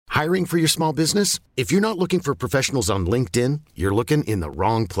Hiring for your small business? If you're not looking for professionals on LinkedIn, you're looking in the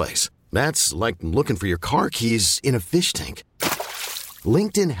wrong place. That's like looking for your car keys in a fish tank.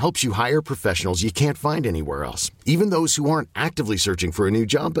 LinkedIn helps you hire professionals you can't find anywhere else, even those who aren't actively searching for a new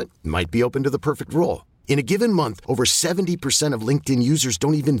job but might be open to the perfect role. In a given month, over 70% of LinkedIn users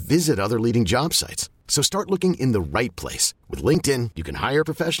don't even visit other leading job sites. So start looking in the right place. With LinkedIn, you can hire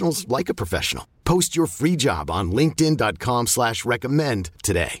professionals like a professional. Post your free job on linkedin.com/recommend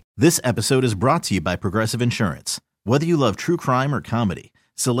today. This episode is brought to you by Progressive Insurance. Whether you love true crime or comedy,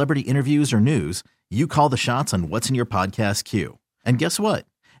 celebrity interviews or news, you call the shots on what's in your podcast queue. And guess what?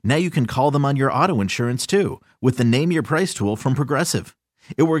 Now you can call them on your auto insurance too with the Name Your Price tool from Progressive.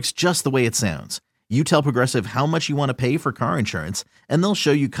 It works just the way it sounds. You tell Progressive how much you want to pay for car insurance, and they'll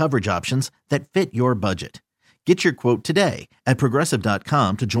show you coverage options that fit your budget. Get your quote today at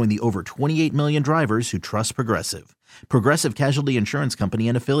Progressive.com to join the over 28 million drivers who trust Progressive. Progressive Casualty Insurance Company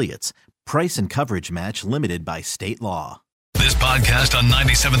and Affiliates. Price and coverage match limited by state law. This podcast on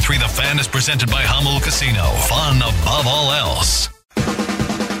 97.3 The Fan is presented by Hummel Casino. Fun above all else.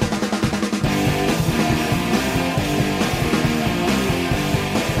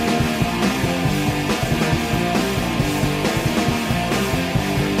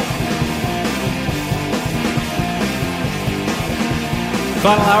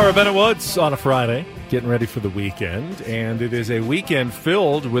 Final hour of Bennett Woods on a Friday, getting ready for the weekend. And it is a weekend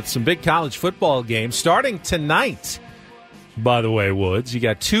filled with some big college football games starting tonight. By the way, Woods, you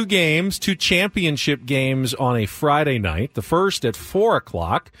got two games, two championship games on a Friday night. The first at 4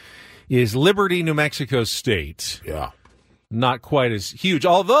 o'clock is Liberty, New Mexico State. Yeah. Not quite as huge,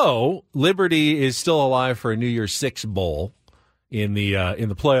 although Liberty is still alive for a New Year's Six bowl in the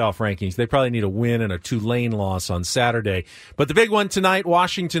playoff rankings. They probably need a win and a Tulane loss on Saturday. But the big one tonight,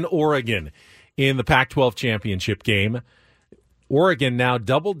 Washington, Oregon in the Pac-12 championship game. Oregon now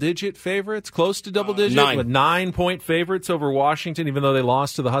double-digit favorites, close to double-digit, with 9-point favorites over Washington, even though they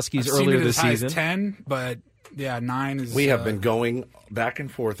lost to the Huskies earlier this season. I've seen it as high as 10, but, yeah, 9 is... We have been going back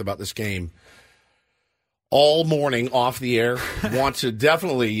and forth about this game all morning off the air. Want to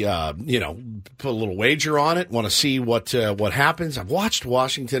definitely, put a little wager on it. Want to see what happens. I've watched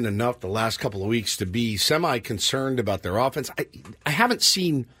Washington enough the last couple of weeks to be semi-concerned about their offense. I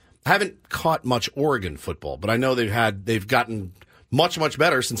haven't caught much Oregon football, but I know they've gotten much, much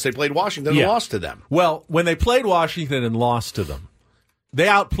better since they played Washington and lost to them. Well, when they played Washington and lost to them, they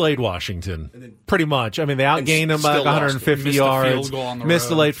outplayed Washington pretty much. I mean, they outgained them by like 150 yards,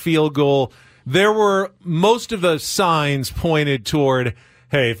 missed a late field goal. There were most of the signs pointed toward,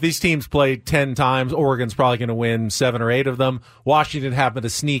 hey, if these teams played 10 times, Oregon's probably going to win 7 or 8 of them. Washington happened to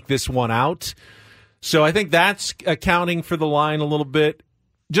sneak this one out. So I think that's accounting for the line a little bit.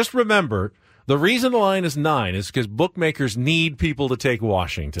 Just remember, the reason the line is 9 is because bookmakers need people to take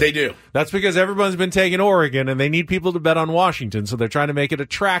Washington. They do. That's because everyone's been taking Oregon, and they need people to bet on Washington, so they're trying to make it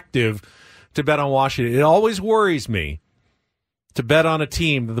attractive to bet on Washington. It always worries me to bet on a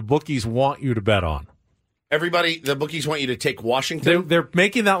team that the bookies want you to bet on. The bookies want you to take Washington? They're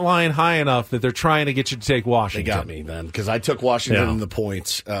making that line high enough that they're trying to get you to take Washington. They got me then, because I took Washington in the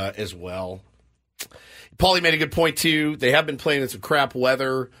points as well. Paulie made a good point, too. They have been playing in some crap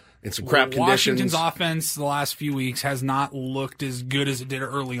weather, in some crap conditions. Washington's offense the last few weeks has not looked as good as it did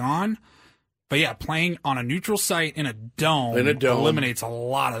early on. But, yeah, playing on a neutral site in a dome eliminates a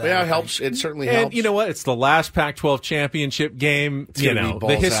lot of that. Yeah, it helps. It certainly helps. And you know what? It's the last Pac-12 championship game.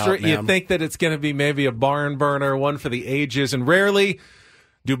 The history. You think that it's going to be maybe a barn burner, one for the ages, and rarely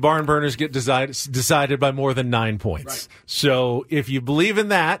do barn burners get decided by more than 9 points. Right. So if you believe in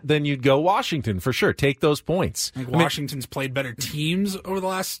that, then you'd go Washington for sure. Take those points. Washington's played better teams over the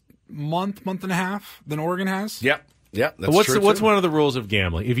last month and a half than Oregon has. Yep. Yeah, that's true. What's one of the rules of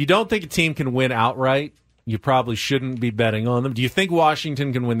gambling? If you don't think a team can win outright, you probably shouldn't be betting on them. Do you think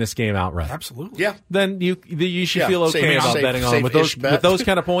Washington can win this game outright? Absolutely. Yeah. Then you should feel okay about betting on them with those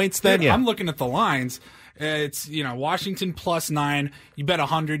kind of points. Then I'm looking at the lines. It's Washington plus 9. You bet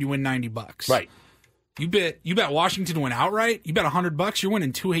 100, you win $90. Right. You bet Washington to win outright. You bet $100, you're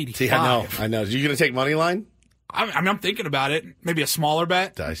winning $285. See, I know. Are you going to take money line? I'm thinking about it. Maybe a smaller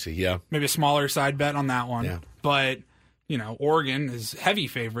bet. I see. Yeah. Maybe a smaller side bet on that one. Yeah. But, Oregon is heavy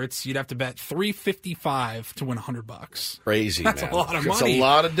favorites. You'd have to bet $355 to win $100. Crazy, That's man. a lot of money. It's a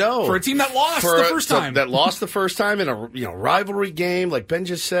lot of dough for a team that lost the first time. That lost the first time in a rivalry game, like Ben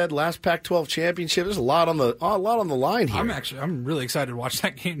just said. Last Pac-12 championship. There's a lot on the line here. I'm really excited to watch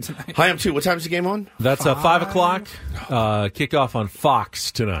that game tonight. I am too. What time's the game on? That's 5 o'clock. Kickoff on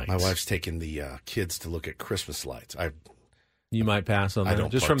Fox tonight. My wife's taking the kids to look at Christmas lights. You might pass on that. I don't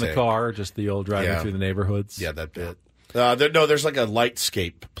just partake. from the car, just the old driving through the neighborhoods. Yeah, that bit. There's like a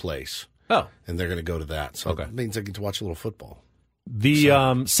lightscape place. Oh. And they're going to go to that. So okay. It means I get to watch a little football.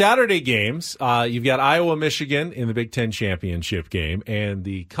 The Saturday games, you've got Iowa-Michigan in the Big Ten championship game, and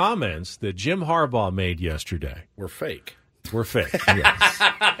the comments that Jim Harbaugh made yesterday were fake. Yes.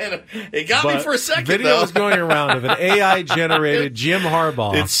 It got me for a second, video was going around of an AI-generated Jim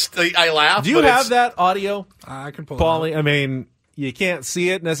Harbaugh. I laugh. Do you have that audio? I can pull Paulie, it out. I mean, you can't see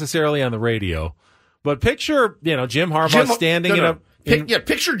it necessarily on the radio, but picture, Jim Harbaugh standing in a...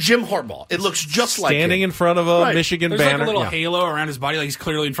 Picture Jim Harbaugh. It looks just like him. Standing in front of a Michigan There's banner. There's like a little halo around his body, like he's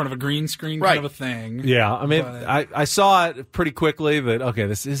clearly in front of a green screen kind of a thing. Yeah, I mean, I saw it pretty quickly that, okay,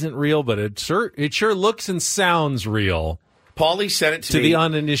 this isn't real, but it sure looks and sounds real. Paulie sent it to me. The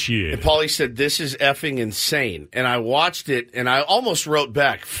uninitiated. And Paulie said, this is effing insane. And I watched it, and I almost wrote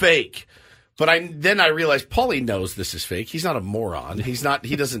back, fake. But then I realized Paulie knows this is fake. He's not a moron. He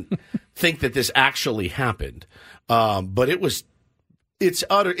doesn't think that this actually happened. But it's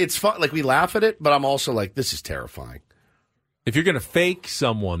fun. Like, we laugh at it, but I'm also like, this is terrifying. If you're going to fake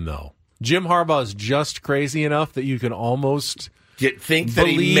someone, though, Jim Harbaugh is just crazy enough that you can almost think that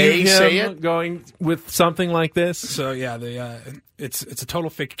he may say it going with something like this. So yeah, it's a total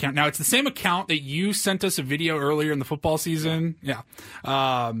fake account. Now it's the same account that you sent us a video earlier in the football season. Yeah.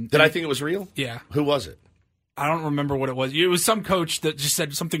 Did I think it was real? Yeah. Who was it? I don't remember what it was. It was some coach that just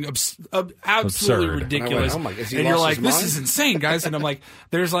said something absolutely absurd, ridiculous. And, and you're like, this is insane, guys. And I'm like,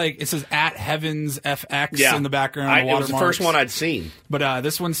 there's it says at Heavens FX in the background. It was the first one I'd seen. But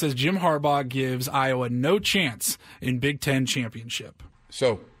this one says Jim Harbaugh gives Iowa no chance in Big Ten championship.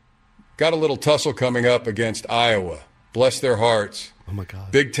 So, got a little tussle coming up against Iowa. Bless their hearts. Oh, my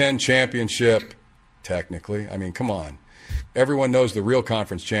God. Big Ten championship, technically. I mean, come on. Everyone knows the real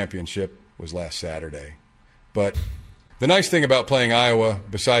conference championship was last Saturday. But the nice thing about playing Iowa,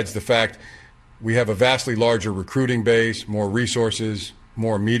 besides the fact we have a vastly larger recruiting base, more resources,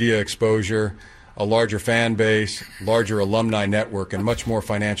 more media exposure, a larger fan base, larger alumni network, and much more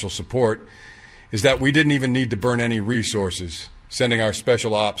financial support, is that we didn't even need to burn any resources sending our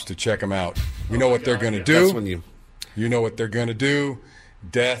special ops to check them out. We know what they're going to do. That's when you know what they're going to do.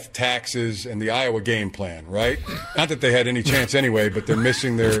 Death, taxes, and the Iowa game plan, right? Not that they had any chance anyway, but they're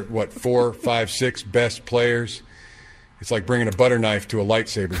missing their, 4, 5, 6 best players. It's like bringing a butter knife to a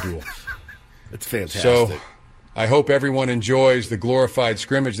lightsaber duel. It's fantastic. So I hope everyone enjoys the glorified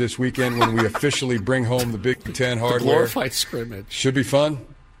scrimmage this weekend when we officially bring home the Big Ten hardware. The glorified scrimmage. Should be fun.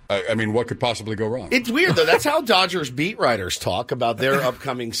 I mean, what could possibly go wrong? It's weird, though. That's how Dodgers beat writers talk about their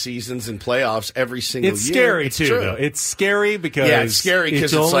upcoming seasons and playoffs every single year. It's scary, too, though. It's scary because it's scary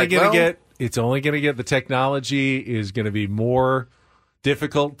because it's only going to get the technology is going to be more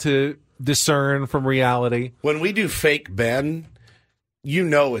difficult to discern from reality. When we do fake Ben, you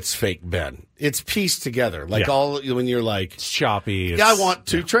know it's fake Ben. It's pieced together. Like when you're like... It's choppy. I want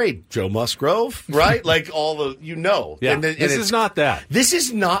to trade Joe Musgrove, right? Like all the... Yeah. This is not that. This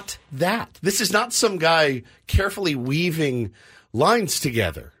is not that. This is not some guy carefully weaving lines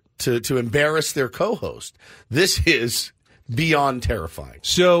together to embarrass their co-host. This is beyond terrifying.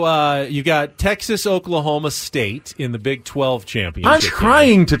 So you got Texas, Oklahoma State in the Big 12 championship. I'm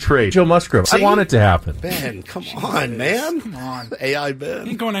trying to trade Joe Musgrove. See? I want it to happen. Ben, come on, man. Come on. AI Ben. He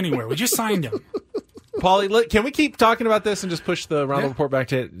ain't going anywhere. We just signed him. Paulie, can we keep talking about this and just push the Reindl Report back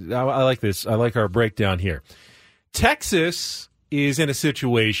to it? I like this. I like our breakdown here. Texas is in a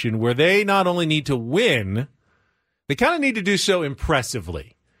situation where they not only need to win, they kind of need to do so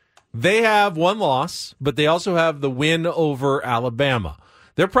impressively. They have one loss, but they also have the win over Alabama.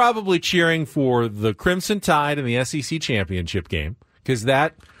 They're probably cheering for the Crimson Tide in the SEC championship game because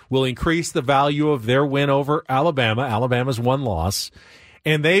that will increase the value of their win over Alabama. Alabama's one loss.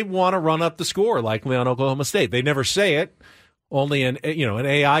 And they want to run up the score likely on Oklahoma State. They never say it. Only an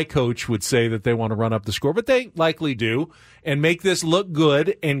AI coach would say that they want to run up the score, but they likely do and make this look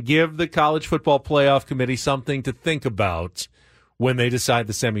good and give the College Football Playoff Committee something to think about when they decide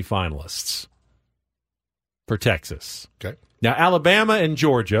the semifinalists for Texas. Okay. Now, Alabama and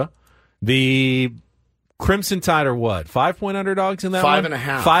Georgia, the Crimson Tide are what? 5-point underdogs in that one?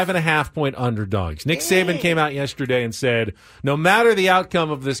 5.5. 5.5-point underdogs. Nick Saban came out yesterday and said, no matter the outcome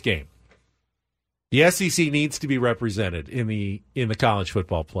of this game, the SEC needs to be represented in the college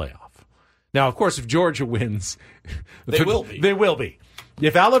football playoff. Now, of course, if Georgia wins, they will be. They will be.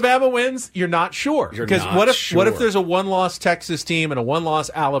 If Alabama wins, you're not sure. Because what if there's a one-loss Texas team and a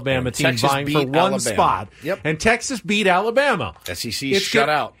one-loss Alabama team Texas vying for one Alabama. spot, and Texas beat Alabama? SEC shut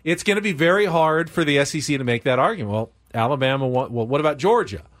out. It's going to be very hard for the SEC to make that argument. Well, Alabama won. Well, what about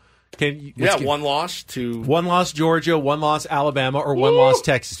Georgia? One loss Georgia, one loss Alabama, or one loss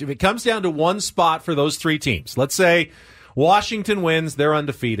Texas. If it comes down to one spot for those three teams, let's say Washington wins, they're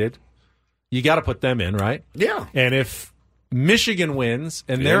undefeated. You got to put them in, right? Yeah. And if Michigan wins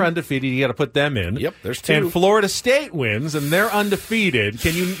and they're undefeated, you got to put them in. Yep, there's two. And Florida State wins and they're undefeated.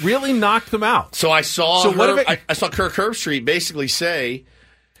 Can you really knock them out? So I saw I saw Kirk Herbstreit basically say,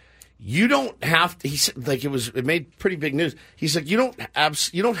 you don't have to. He said, like it made pretty big news. He's like, you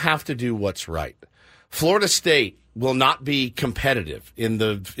don't have to do what's right. Florida State will not be competitive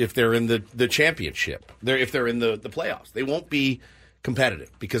if they're in the championship. If they're in the playoffs, they won't be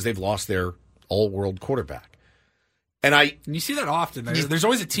competitive because they've lost their all-world quarterback. And you see that often. There's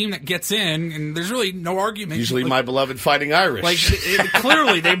always a team that gets in, and there's really no argument. Usually my beloved Fighting Irish.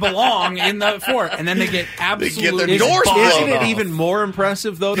 Clearly, they belong in the fourth, and then they get absolutely their doors blown Isn't it off. even more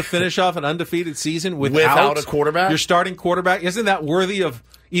impressive, though, to finish off an undefeated season without a quarterback? Your starting quarterback? Isn't that worthy of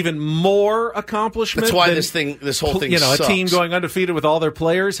even more accomplishment? That's why this whole thing sucks. A team going undefeated with all their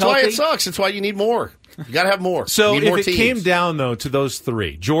players healthy? That's why it sucks. That's why you need more. You got to have more. So if it teams. came down, though, to those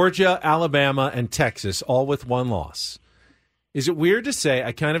three, Georgia, Alabama, and Texas, all with one loss, is it weird to say,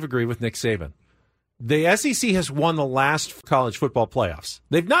 I kind of agree with Nick Saban, the SEC has won the last college football playoffs.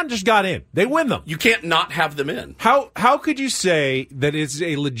 They've not just got in. They win them. You can't not have them in. How could you say that it's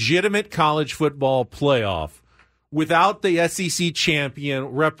a legitimate college football playoff without the SEC champion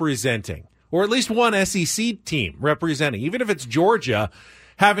representing, or at least one SEC team representing, even if it's Georgia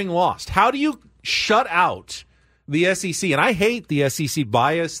having lost? How do you shut out the SEC? And I hate the SEC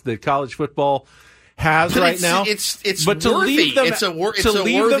bias that college football has right now. It's but worthy. Leave them, it's a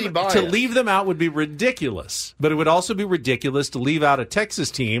worthy bias. To leave them out would be ridiculous. But it would also be ridiculous to leave out a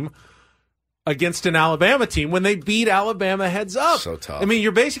Texas team against an Alabama team when they beat Alabama heads up. So tough. I mean,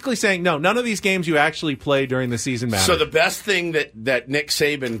 you're basically saying, no, none of these games you actually play during the season matter. So the best thing that Nick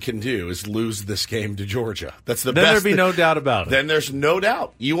Saban can do is lose this game to Georgia. That's the then best. Then there'd be no doubt about it. Then there's no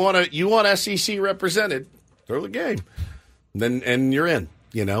doubt. You want SEC represented, throw the game. And you're in.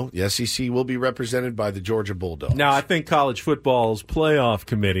 You know, the SEC will be represented by the Georgia Bulldogs. Now, I think college football's playoff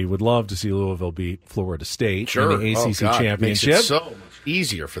committee would love to see Louisville beat Florida State in the ACC championship. Makes it so much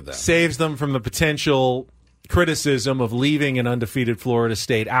easier for them. Saves them from the potential criticism of leaving an undefeated Florida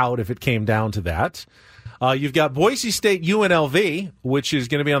State out if it came down to that. You've got Boise State UNLV, which is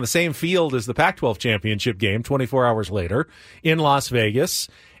going to be on the same field as the Pac-12 championship game 24 hours later in Las Vegas.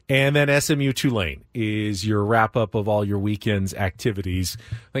 And then SMU Tulane is your wrap-up of all your weekend's activities.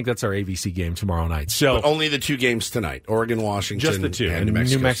 I think that's our ABC game tomorrow night. So but only the two games tonight, Oregon, Washington, just the two, and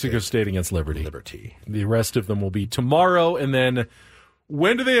New Mexico State against Liberty. Liberty. The rest of them will be tomorrow. And then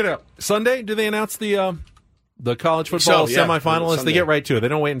when do they announce? Sunday? Do they announce the college football semifinalists? Sunday. They get right to it. They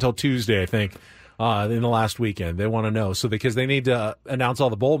don't wait until Tuesday, I think, in the last weekend. They want to know. So because they need to announce all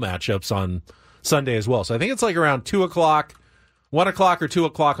the bowl matchups on Sunday as well. So I think it's like around 2 o'clock. 1 o'clock or 2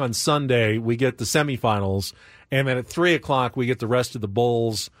 o'clock on Sunday, we get the semifinals, and then at 3 o'clock, we get the rest of the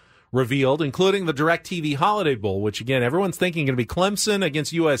bowls revealed, including the DirecTV Holiday Bowl, which, again, everyone's thinking going to be Clemson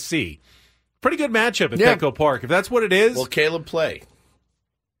against USC. Pretty good matchup at Petco Park. If that's what it is. Will Caleb play?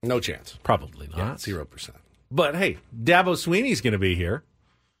 No chance. Probably not. Yeah, 0%. But, hey, Dabo Sweeney's going to be here.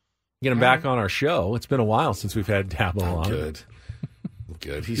 Get him back on our show. It's been a while since we've had Dabo on. Good.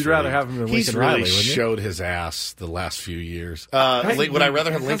 You'd rather have him than Lincoln Riley, wouldn't you? Showed his ass the last few years. Would I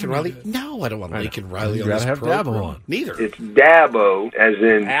rather have Lincoln Riley? No, I don't want Lincoln Riley on this program. Dabo on. Neither. It's Dabo, as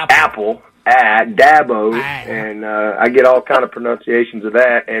in Apple Dabo, and I get all kind of pronunciations of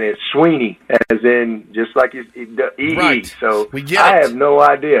that, and it's Sweeney, as in just like E. Right. So we get I have no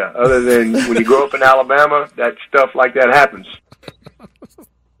idea, other than when you grow up in Alabama, that stuff like that happens.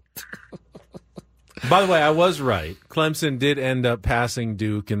 By the way, I was right. Clemson did end up passing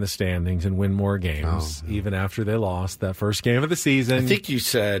Duke in the standings and win more games, even after they lost that first game of the season. I think you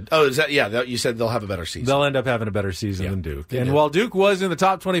said, you said they'll have a better season. They'll end up having a better season than Duke. And while Duke was in the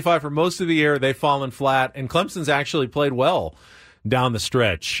top 25 for most of the year, they've fallen flat, and Clemson's actually played well down the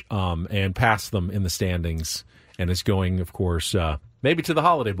stretch and passed them in the standings, and is going, of course, maybe to the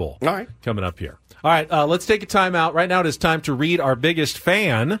Holiday Bowl coming up here. All right, let's take a timeout. Right now it is time to read our biggest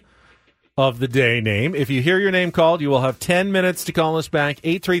fan of the day name. If you hear your name called, you will have 10 minutes to call us back,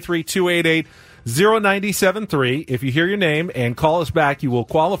 833-288-0973. If you hear your name and call us back, you will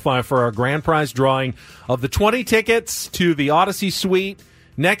qualify for our grand prize drawing of the 20 tickets to the Odyssey Suite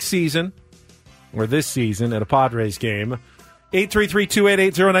next season, or this season, at a Padres game.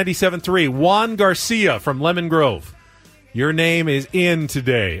 833-288-0973. Juan Garcia from Lemon Grove. Your name is in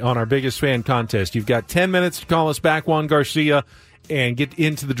today on our biggest fan contest. You've got 10 minutes to call us back, Juan Garcia. and get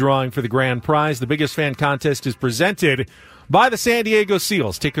into the drawing for the grand prize. The Biggest Fan contest is presented by the San Diego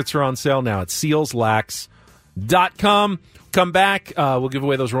Seals. Tickets are on sale now at sealslax.com. Come back. We'll give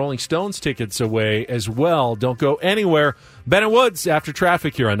away those Rolling Stones tickets away as well. Don't go anywhere. Ben and Woods after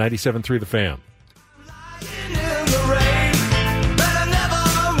traffic here on 97.3 The Fan.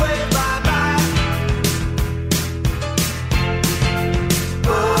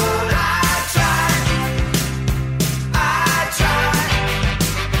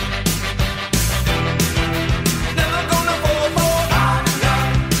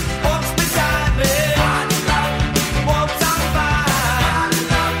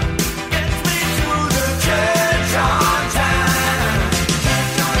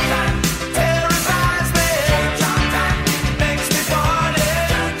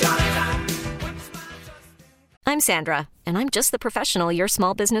 I'm Sandra, and I'm just the professional your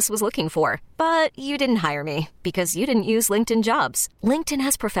small business was looking for. But you didn't hire me because you didn't use LinkedIn Jobs. LinkedIn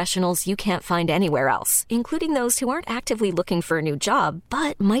has professionals you can't find anywhere else, including those who aren't actively looking for a new job,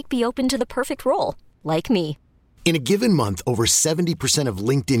 but might be open to the perfect role, like me. In a given month, over 70% of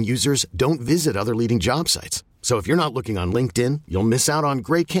LinkedIn users don't visit other leading job sites. So if you're not looking on LinkedIn, you'll miss out on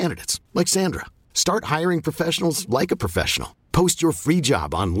great candidates like Sandra. Start hiring professionals like a professional. Post your free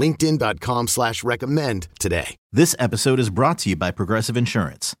job on linkedin.com/recommend today. This episode is brought to you by Progressive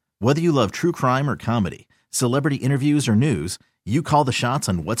Insurance. Whether you love true crime or comedy, celebrity interviews or news, you call the shots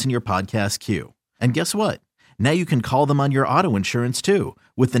on what's in your podcast queue. And guess what? Now you can call them on your auto insurance too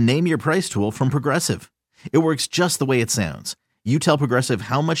with the Name Your Price tool from Progressive. It works just the way it sounds. You tell Progressive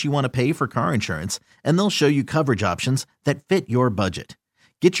how much you want to pay for car insurance, and they'll show you coverage options that fit your budget.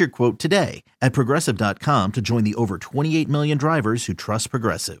 Get your quote today at Progressive.com to join the over 28 million drivers who trust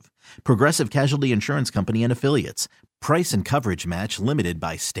Progressive. Progressive Casualty Insurance Company and Affiliates. Price and coverage match limited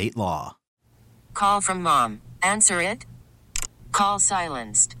by state law. Call from mom. Answer it. Call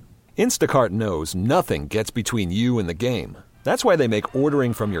silenced. Instacart knows nothing gets between you and the game. That's why they make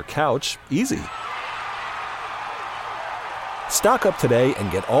ordering from your couch easy. Stock up today and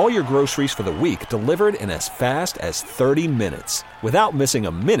get all your groceries for the week delivered in as fast as 30 minutes without missing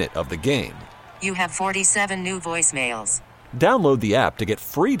a minute of the game. You have 47 new voicemails. Download the app to get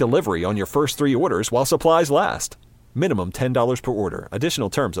free delivery on your first 3 orders while supplies last. Minimum $10 per order. Additional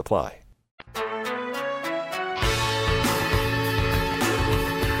terms apply.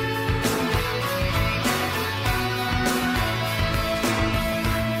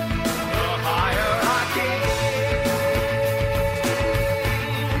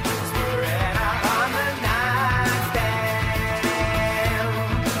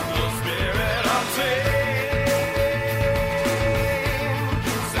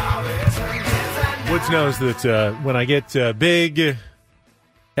 Woods knows that when I get big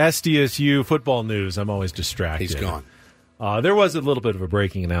SDSU football news, I'm always distracted. He's gone. There was a little bit of a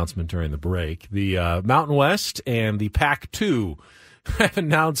breaking announcement during the break. The Mountain West and the Pac-2 have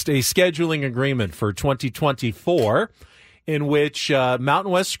announced a scheduling agreement for 2024 in which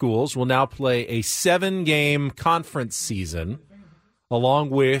Mountain West schools will now play a 7-game conference season along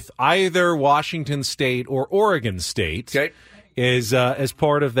with either Washington State or Oregon State. Okay. As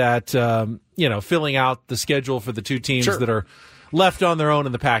part of that, filling out the schedule for the two teams that are left on their own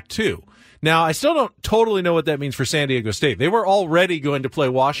in the Pac-2. Now, I still don't totally know what that means for San Diego State. They were already going to play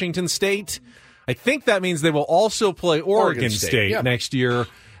Washington State. I think that means they will also play Oregon State next year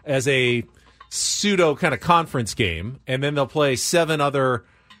as a pseudo kind of conference game, and then they'll play 7 other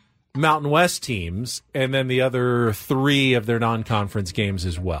Mountain West teams, and then the other 3 of their non-conference games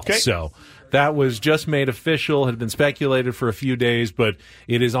as well. Okay. So that was just made official, had been speculated for a few days, but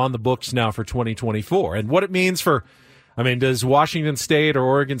it is on the books now for 2024. And what it means for, does Washington State or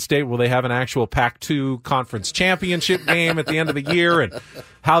Oregon State, will they have an actual Pac-2 conference championship game at the end of the year? And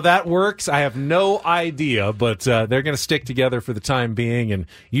how that works, I have no idea, but they're going to stick together for the time being and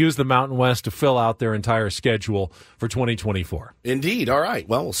use the Mountain West to fill out their entire schedule for 2024. Indeed. All right.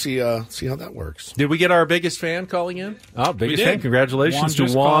 Well, we'll see how that works. Did we get our biggest fan calling in? Oh, biggest fan. Congratulations to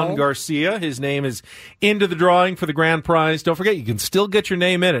Juan Garcia. His name is into the drawing for the grand prize. Don't forget, you can still get your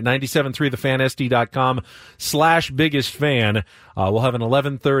name in at 973thefansd.com/biggest fan. We'll have an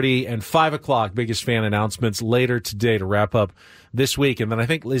 11:30 and 5 o'clock biggest fan announcements later today to wrap up this week. And then I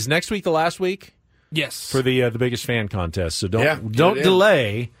think, is next week the last week? Yes. For the biggest fan contest. So don't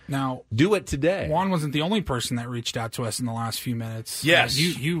delay. Now, do it today. Juan wasn't the only person that reached out to us in the last few minutes. Yes.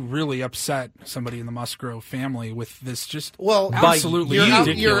 You really upset somebody in the Musgrove family with this absolutely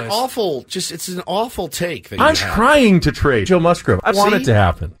ridiculous. You're awful. It's an awful take that I'm trying to trade Joe Musgrove. I want it to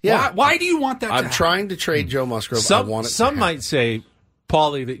happen. Yeah. Why do you want that to happen? I'm trying to trade Joe Musgrove. I want it to happen. Might say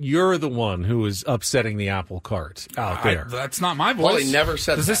Paulie, that you're the one who is upsetting the apple cart out there. That's not my voice. Paulie never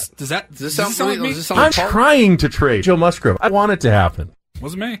said that. Does this sound like me? I'm trying to trade Joe Musgrove. I want it to happen.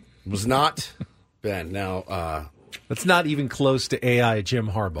 Wasn't me. It was not Ben. Now, that's not even close to AI Jim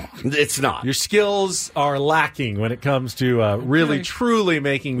Harbaugh. It's not. Your skills are lacking when it comes to really, truly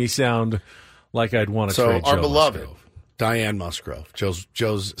making me sound like I'd want to trade Joe our beloved Musgrove. Diane Musgrove,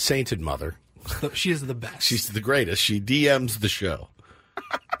 Joe's sainted mother. She is the best. She's the greatest. She DMs the show.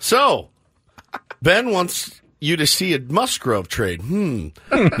 So, Ben wants you to see a Musgrove trade. No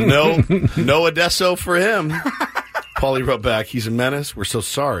Adesso for him. Paulie wrote back, he's a menace. We're so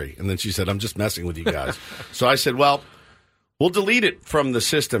sorry. And then she said, I'm just messing with you guys. So I said, well, we'll delete it from the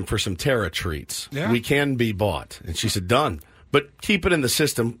system for some Terra treats. Yeah. We can be bought. And she said, done. But keep it in the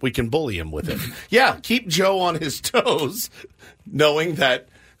system. We can bully him with it. Yeah, keep Joe on his toes, knowing that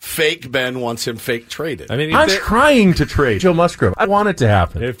fake Ben wants him fake traded. I mean, I'm trying to trade Joe Musgrove. I want it to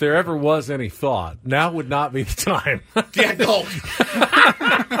happen. If there ever was any thought, now would not be the time. Yeah, no.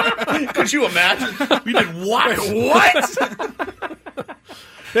 Could you imagine? We did what? What?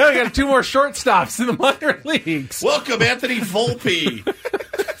 Yeah, we got 2 more shortstops in the minor leagues. Welcome, Anthony Volpe,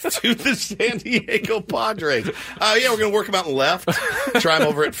 to the San Diego Padres. Yeah, we're going to work him out in left. Try him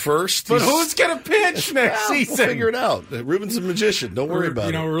over at first. But who's going to pitch next season? We'll figure it out. Ruben's a magician. Don't worry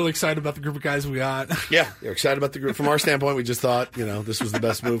about it. We're really excited about the group of guys we got. Yeah, you're excited about the group. From our standpoint, we just thought, this was the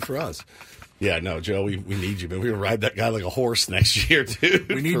best move for us. Yeah, no, Joe, we need you, man. We're going to ride that guy like a horse next year, dude.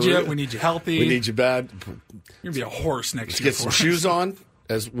 We need you. We need you healthy. We need you bad. You're going to be a horse next year. Let's get some shoes on.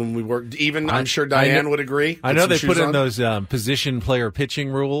 As when we work, I'm sure Diane would agree. I know they put in those position player pitching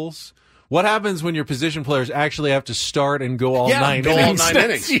rules. What happens when your position players actually have to start and go all 9 innings? All 9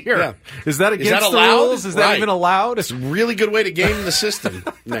 innings. Yeah. Is that against the rules? Is that even allowed? It's a really good way to game the system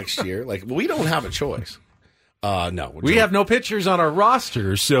next year. Like, we don't have a choice. No. We have no pitchers on our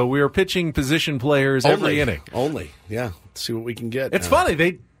roster, so we are pitching position players every inning. Yeah. Let's see what we can get. It's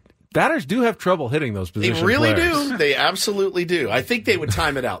funny. Batters do have trouble hitting those position players. They really players. do. They absolutely do. I think they would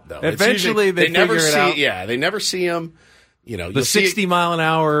time it out, though. Eventually, they never figure it out. Yeah, they never see them. The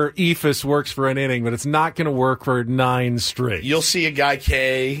 60-mile-an-hour eephus works for an inning, but it's not going to work for 9 straight. You'll see a guy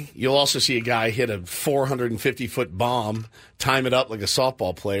K. You'll also see a guy hit a 450-foot bomb, time it up like a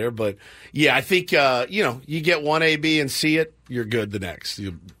softball player. But, yeah, I think, you get one A, B, and C it, you're good the next.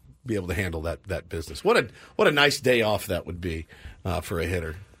 You'll be able to handle that business. What a nice day off that would be for a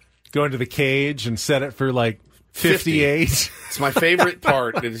hitter. Go into the cage and set it for, 58. It's my favorite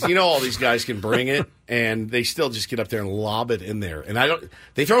part. Is, all these guys can bring it, and they still just get up there and lob it in there. And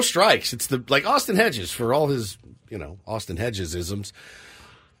they throw strikes. It's like Austin Hedges, for all his, Austin Hedges-isms.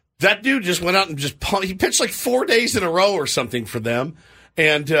 That dude just went out and he pitched 4 days in a row or something for them,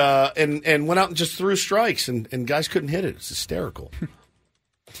 and went out and just threw strikes, and guys couldn't hit it. It's hysterical.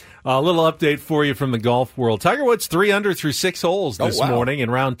 A little update for you from the golf world. Tiger Woods 3 under through 6 holes this morning in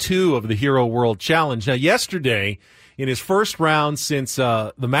round 2 of the Hero World Challenge. Now, yesterday, in his first round since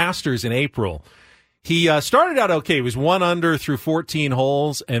the Masters in April, he started out okay. He was 1 under through 14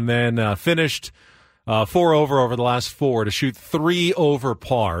 holes and then finished 4 over the last 4 to shoot 3 over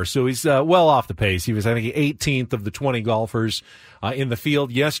par. So he's well off the pace. He was, I think, 18th of the 20 golfers in the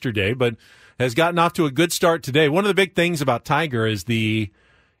field yesterday, but has gotten off to a good start today. One of the big things about Tiger is the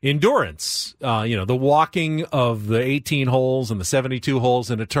endurance, the walking of the 18 holes and the 72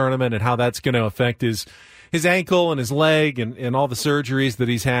 holes in a tournament and how that's going to affect his ankle and his leg and all the surgeries that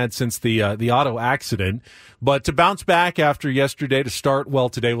he's had since the auto accident. But to bounce back after yesterday, to start well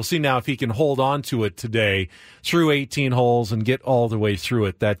today, we'll see now if he can hold on to it today through 18 holes and get all the way through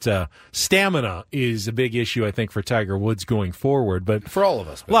it. That stamina is a big issue, I think, for Tiger Woods going forward. But for all of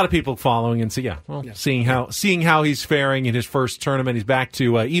us, a lot of people following and seeing how he's faring in his first tournament. He's back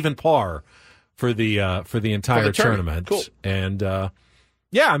to even par for the entire tournament. Cool. And I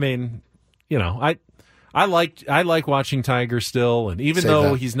like watching Tiger still, and even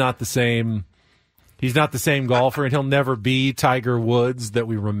though he's not the same golfer, and he'll never be Tiger Woods that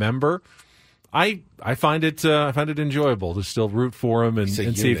we remember. I find it enjoyable to still root for him and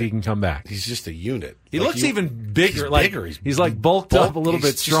see if he can come back. He's just a unit. He looks even bigger. He's bulked up a little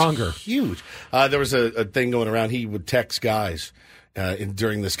bit stronger. Huge. There was a thing going around. He would text guys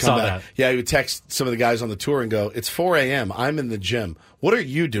during this comeback. Yeah, he would text some of the guys on the tour and go, "It's 4 a.m. I'm in the gym. What are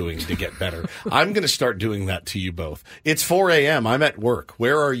you doing to get better? I'm going to start doing that to you both. It's 4 a.m. I'm at work.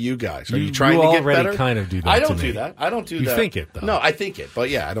 Where are you guys? Are you trying to get better?" You already kind of do that. I don't do that. I don't do that. You think it, though. No, I think it.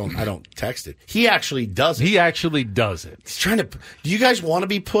 But yeah, I don't text it. He actually does it. He's trying to. Do you guys want to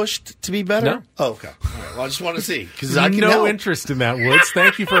be pushed to be better? No. Oh, okay. All right. Well, I just want to see because I can help. No interest in that, Woods.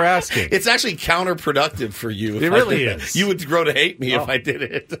 Thank you for asking. It's actually counterproductive for you. It really is. You would grow to hate me. me if I did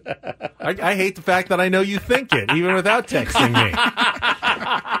it. I hate the fact that I know you think it, even without texting me.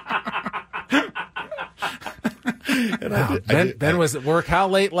 Ben was at work how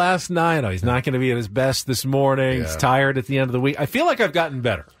late last night? Oh, he's not going to be at his best this morning. Yeah. He's tired at the end of the week. I feel like I've gotten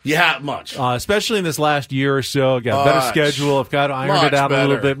better. Yeah, much. Especially in this last year or so. Got a better schedule. I've got ironed it out a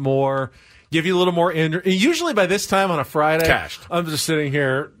little bit more. Give you a little more energy. Usually by this time on a Friday, I'm just sitting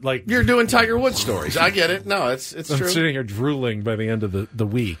here like... You're doing Tiger Woods stories. I get it. No, it's true. I'm sitting here drooling by the end of the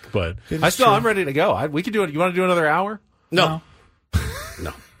week, but I'm ready to go. We could do it. You want to do another hour? No.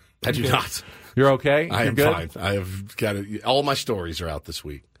 No, I do not. You're okay? I am fine. I have got it. All my stories are out this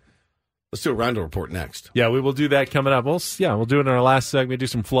week. Let's do a Reindl Report next. Yeah, we will do that coming up. We'll do it in our last segment. Do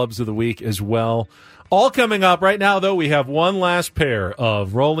some Flubs of the week as well. All coming up right now, though. We have one last pair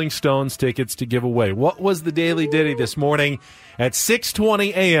of Rolling Stones tickets to give away. What was the Daily Ditty this morning at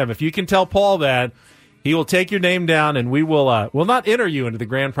 6:20 a.m.? If you can tell Paul that, he will take your name down, and we will will not enter you into the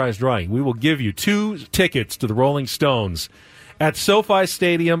grand prize drawing. We will give you 2 tickets to the Rolling Stones at SoFi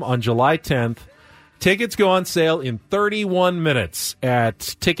Stadium on July 10th. Tickets go on sale in 31 minutes at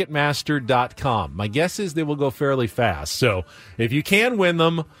Ticketmaster.com. My guess is they will go fairly fast. So if you can win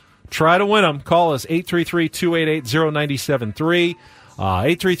them, try to win them. Call us 833-288-0973.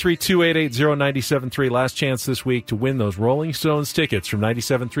 833-288-0973. Last chance this week to win those Rolling Stones tickets from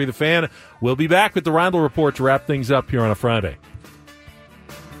 97.3 The Fan. We'll be back with the Reindl Report to wrap things up here on a Friday.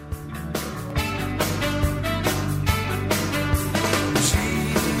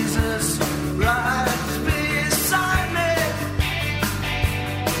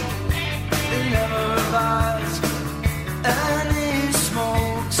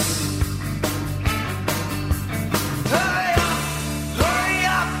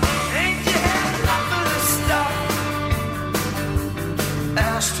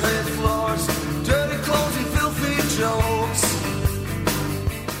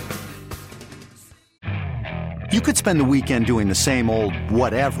 You could spend the weekend doing the same old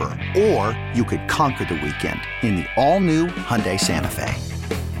whatever, or you could conquer the weekend in the all-new Hyundai Santa Fe.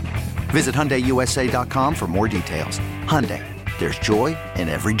 Visit HyundaiUSA.com for more details. Hyundai, there's joy in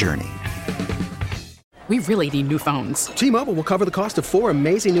every journey. We really need new phones. T-Mobile will cover the cost of 4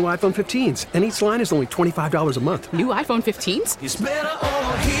 amazing new iPhone 15s, and each line is only $25 a month. New iPhone 15s? It's better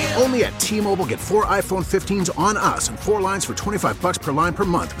over here. Only at T-Mobile, get 4 iPhone 15s on us and 4 lines for $25 per line per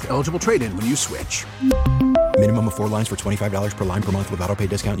month with eligible trade-in when you switch. Minimum of 4 lines for $25 per line per month with autopay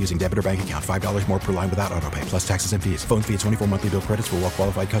discount using debit or bank account. $5 more per line without autopay, plus taxes and fees. Phone fee at 24 monthly bill credits for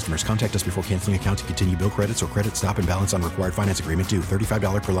well-qualified customers. Contact us before canceling account to continue bill credits or credit stop and balance on required finance agreement due.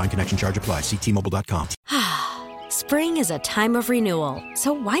 $35 per line connection charge applies. See T-Mobile.com. Spring is a time of renewal,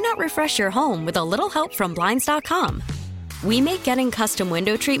 so why not refresh your home with a little help from Blinds.com? We make getting custom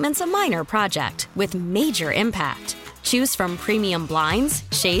window treatments a minor project with major impact. Choose from premium blinds,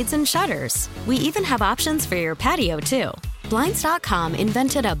 shades, and shutters. We even have options for your patio, too. Blinds.com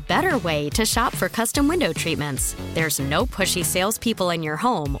invented a better way to shop for custom window treatments. There's no pushy salespeople in your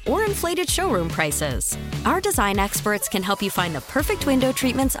home or inflated showroom prices. Our design experts can help you find the perfect window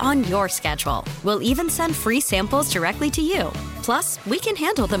treatments on your schedule. We'll even send free samples directly to you. Plus, we can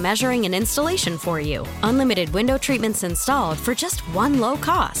handle the measuring and installation for you. Unlimited window treatments installed for just one low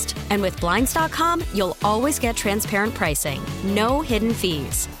cost. And with Blinds.com, you'll always get transparent pricing. No hidden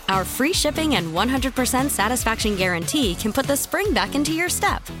fees. Our free shipping and 100% satisfaction guarantee can put the spring back into your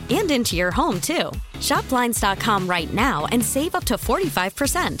step and into your home, too. Shop Blinds.com right now and save up to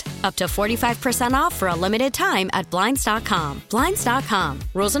 45%. Up to 45% off for a limited time at Blinds.com. Blinds.com.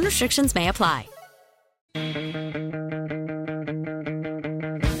 Rules and restrictions may apply.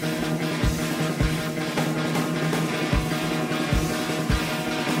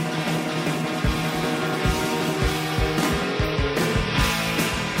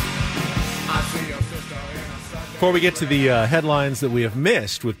 Before we get to the headlines that we have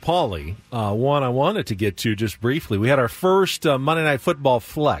missed with Paulie, one I wanted to get to just briefly. We had our first Monday Night Football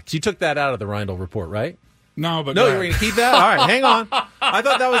flex. You took that out of the Reindl Report, right? No, but no, you were going to keep that? All right, hang on. I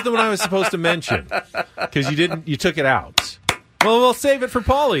thought that was the one I was supposed to mention because you didn't. You took it out. Well, we'll save it for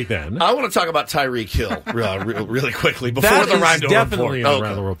Paulie then. I want to talk about Tyreek Hill really quickly before that the Reindl Report. Definitely on the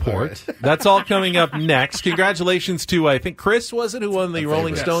Reindl Report. Right. That's all coming up next. Congratulations to, I think, Chris, was it, who won the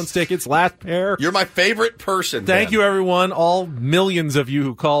Rolling Stones tickets last pair? You're my favorite person. Thank you, everyone. All millions of you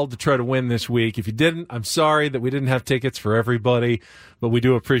who called to try to win this week. If you didn't, I'm sorry that we didn't have tickets for everybody, but we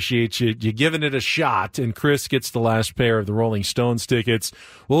do appreciate you giving it a shot, and Chris gets the last pair of the Rolling Stones tickets.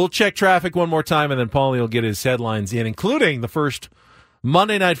 We'll check traffic one more time, and then Paulie will get his headlines in, including the first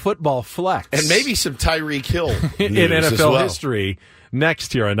Monday Night Football flex. And maybe some Tyreek Hill in NFL history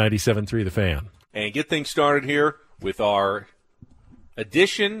next here on 97.3 The Fan. And get things started here with our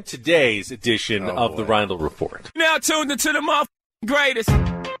Today's edition of the Reindl Report. Now tuned into the greatest.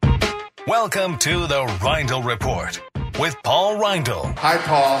 Welcome to the Reindl Report with Paul Reindl. Hi,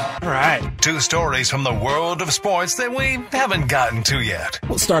 Paul. All right. 2 stories from the world of sports that we haven't gotten to yet.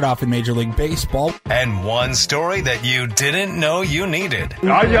 We'll start off in Major League Baseball. And 1 story that you didn't know you needed.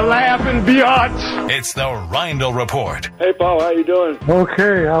 Are you laughing, biatch? It's the Reindl Report. Hey, Paul, how you doing?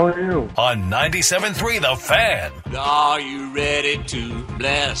 Okay, how are you? On 97.3 The Fan. Are you ready to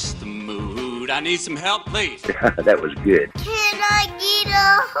bless the mood? I need some help, please. That was good. Can I get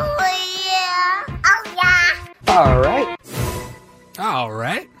a yeah? Oh, yeah. All right. All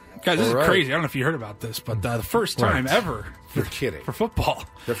right. Guys, this is crazy. I don't know if you heard about this, but the first time ever You're kidding. for football.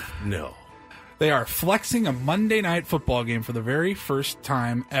 No. They are flexing a Monday night football game for the very first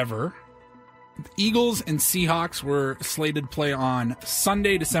time ever. The Eagles and Seahawks were slated to play on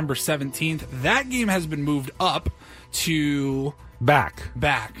Sunday, December 17th. That game has been moved up to... Back.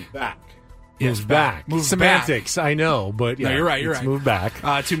 Yes, back. Moved Semantics, back. I know, but yeah, No, you're right. it's moved back.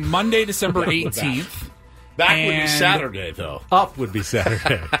 To Monday, December 18th. Back would be Saturday, though. Up would be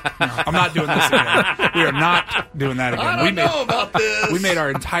Saturday. No, I'm not doing this again. We are not doing that again. I don't know about this. We made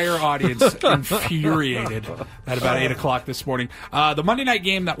our entire audience infuriated at about 8 o'clock this morning. The Monday night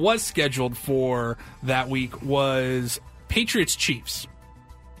game that was scheduled for that week was Patriots-Chiefs.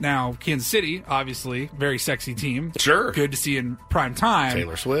 Now, Kansas City, obviously, very sexy team. Sure. Good to see in prime time.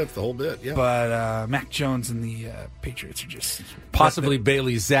 Taylor Swift, the whole bit, yeah. But Mac Jones and the Patriots are just... Possibly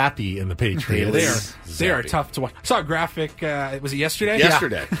Bailey Zappi in the Patriots. They are tough to watch. I saw a graphic, was it yesterday?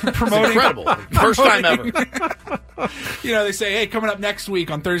 Yesterday. Promoting, incredible. First time ever. You know, they say, hey, coming up next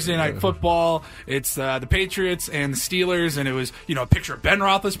week on Thursday Night Football, it's the Patriots and the Steelers, and it was, a picture of Ben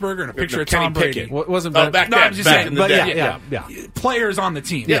Roethlisberger and a picture of Tom Brady. Wasn't back then. I'm just saying. In the day. Yeah. Players on the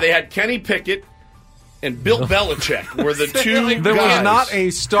team. Yeah, they had Kenny Pickett and Bill Belichick were the two There guys. was not a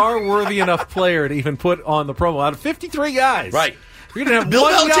star-worthy enough player to even put on the promo. Out of 53 guys. Right. You're going to have Bill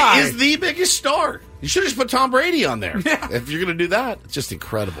one Belichick guy. is the biggest star. You should have just put Tom Brady on there. If you're going to do that, it's just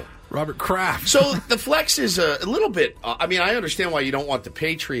incredible. Robert Kraft. So the flex is a little bit... I understand why you don't want the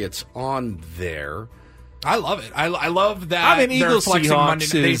Patriots on there. I love it. I love that. Eagles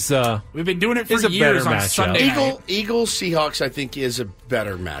Seahawks is we've been doing it for is a years better on matchup. Sunday night. Eagles Seahawks, I think, is a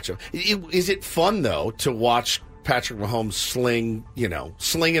better matchup. Is it fun though to watch Patrick Mahomes sling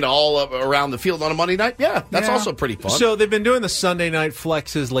it all up around the field on a Monday night? Yeah, that's also pretty fun. So they've been doing the Sunday night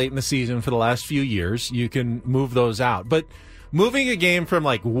flexes late in the season for the last few years. You can move those out, but moving a game from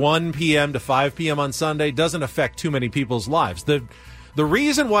like 1 p.m. to 5 p.m. on Sunday doesn't affect too many people's lives. The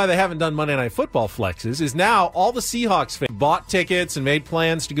reason why they haven't done Monday Night Football flexes is now all the Seahawks fans bought tickets and made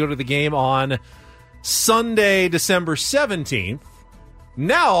plans to go to the game on Sunday, December 17th.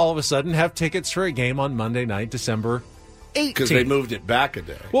 Now, all of a sudden, have tickets for a game on Monday night, December 18th. Because they moved it back a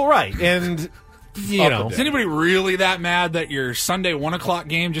day. Well, right. And, Is anybody really that mad that your Sunday 1 o'clock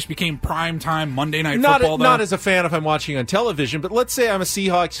game just became prime time Monday Night Football? Not as a fan if I'm watching on television, but let's say I'm a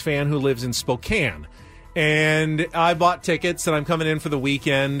Seahawks fan who lives in Spokane. And I bought tickets, and I'm coming in for the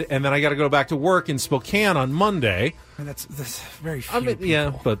weekend, and then I got to go back to work in Spokane on Monday. And that's very few people.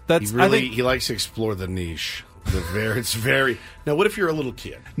 Yeah, but that's he likes to explore the niche. It's very. Now, what if you're a little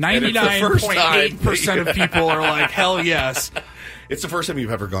kid? 99.8% of people are like, hell yes. It's the first time you've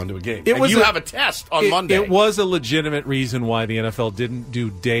ever gone to a game. You have a test on Monday. It was a legitimate reason why the NFL didn't do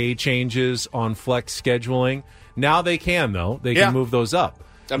day changes on flex scheduling. Now they can, though. They can move those up.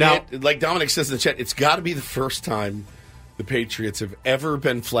 Like Dominic says in the chat, it's got to be the first time the Patriots have ever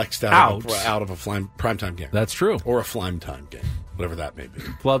been flexed out of a primetime game. That's true. Or a time game, whatever that may be.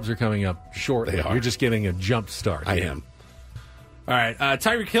 Flubs are coming up shortly. They are. You're just getting a jump start. I am. All right,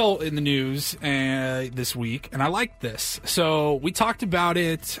 Tyreek Hill in the news this week, and I like this. So we talked about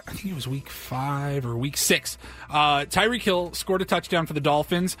it, I think it was week 5 or week 6. Tyreek Hill scored a touchdown for the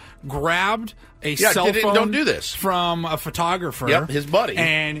Dolphins, grabbed a cell phone don't do this. from a photographer. Yep, his buddy.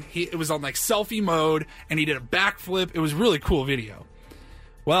 And it was on like selfie mode, and he did a backflip. It was really cool video.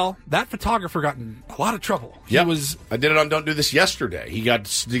 Well, that photographer got in a lot of trouble. I did it on Don't Do This yesterday. He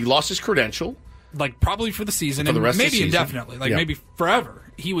lost his credential. Like, probably for the season, for the rest maybe of the season. indefinitely, maybe forever.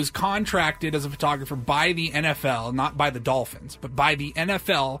 He was contracted as a photographer by the NFL, not by the Dolphins, but by the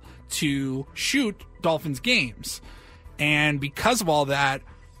NFL to shoot Dolphins games. And because of all that,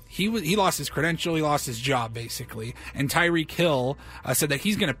 he lost his credential, he lost his job, basically. And Tyreek Hill said that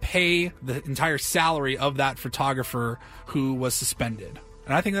he's going to pay the entire salary of that photographer who was suspended.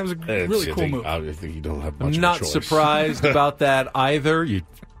 And I think that was a really cool move. I think you don't have much I'm not of a choice. surprised about that either.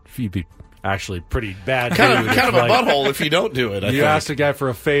 If actually pretty bad. Kind of a butthole if you don't do it. You asked a guy for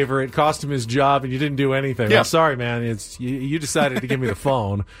a favor, it cost him his job, and you didn't do anything. Yeah. Well, sorry, man. You decided to give me the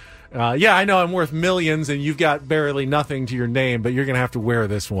phone. Yeah, I know I'm worth millions, and you've got barely nothing to your name, but you're going to have to wear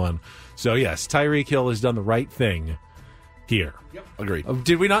this one. So, yes, Tyreek Hill has done the right thing here. Yep. Agreed.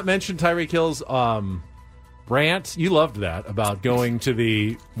 Did we not mention Tyreek Hill's rant? You loved that, about going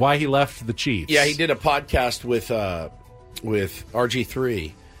to why he left the Chiefs. Yeah, he did a podcast with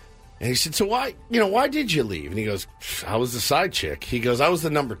RG3. And he said, so why did you leave? And he goes, I was the side chick. He goes, I was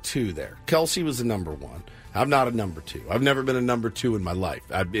the number 2 there. Kelsey was the number 1. I'm not a number 2. I've never been a number 2 in my life.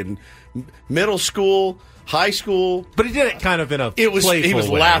 I've been middle school, high school. But he did it kind of in a playful he was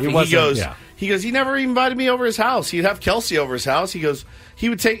way. laughing. He goes, he never invited me over his house. He'd have Kelsey over his house. He goes,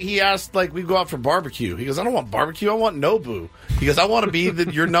 he asked, like, we'd go out for barbecue. He goes, I don't want barbecue. I want Nobu. He goes, I want to be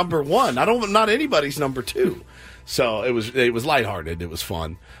your number 1. I'm not anybody's number 2. So it was lighthearted. It was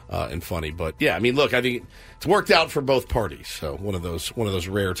fun and funny. But yeah, I mean, look, I think it's worked out for both parties. So one of those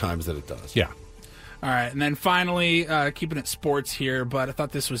rare times that it does. Yeah. All right, and then finally, keeping it sports here, but I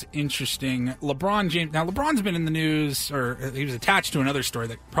thought this was interesting. LeBron James. Now, LeBron's been in the news, or he was attached to another story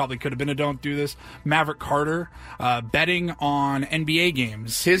that probably could have been a "Don't Do This." Maverick Carter betting on NBA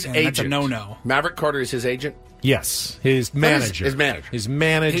games. His agent. That's a no-no. Maverick Carter is his agent. Yes, his manager. His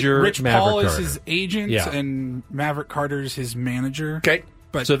manager. Rich Maverick Paul Carter. is his agent, and Maverick Carter's his manager. Okay,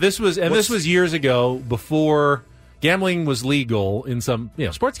 but so this was years ago, before gambling was legal in some.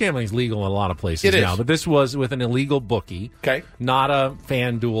 Sports gambling is legal in a lot of places now, but this was with an illegal bookie. Okay, not a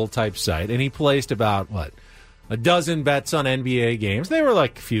FanDuel type site, and he placed about a dozen bets on NBA games. They were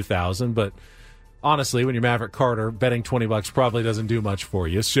like a few thousand, but honestly, when you're Maverick Carter, betting $20 probably doesn't do much for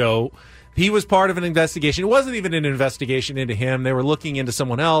you. So he was part of an investigation. It wasn't even an investigation into him. They were looking into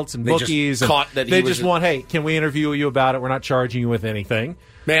someone else and bookies. They just want, hey, can we interview you about it? We're not charging you with anything.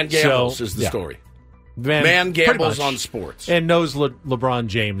 Man gambles is the story. Man gambles on sports. And knows LeBron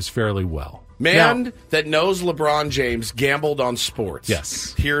James fairly well. That knows LeBron James gambled on sports.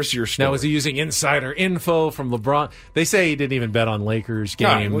 Yes. Here's your story. Now, is he using insider info from LeBron? They say he didn't even bet on Lakers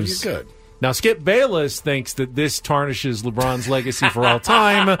games. Well, you're good. Now, Skip Bayless thinks that this tarnishes LeBron's legacy for all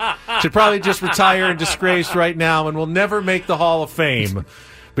time. Should probably just retire in disgrace right now and will never make the Hall of Fame.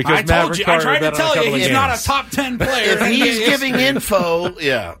 Because I told you. I tried to tell you he's not a top 10 player. If he's giving info,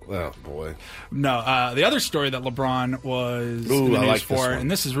 yeah. Oh, boy. No, the other story that LeBron was in the news for, and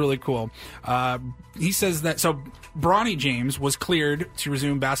this is really cool. He says that Bronny James was cleared to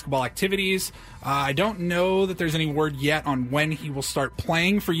resume basketball activities. I don't know that there's any word yet on when he will start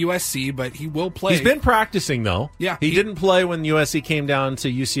playing for USC, but he will play. He's been practicing, though. Yeah. He didn't play when USC came down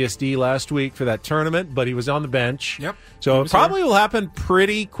to UCSD last week for that tournament, but he was on the bench. Yep. So it probably will happen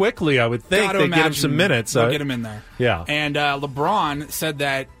pretty quickly, I would think. They get him some minutes. They'll get him in there. Yeah. And LeBron said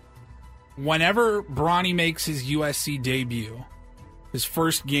that whenever Bronny makes his USC debut, his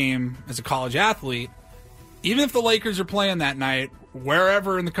first game as a college athlete, even if the Lakers are playing that night,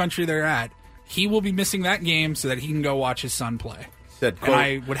 wherever in the country they're at, he will be missing that game so that he can go watch his son play. Said, and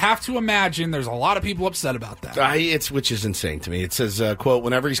I would have to imagine there's a lot of people upset about that. Which is insane to me. It says, quote,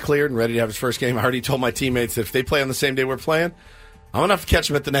 whenever he's cleared and ready to have his first game, I already told my teammates that if they play on the same day we're playing, I'm going to have to catch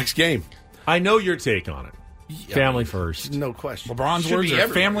them at the next game. I know your take on it. Family first. No question. LeBron's words are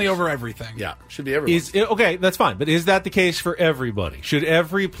family over everything. Yeah, should be everyone. Okay, that's fine. But is that the case for everybody? Should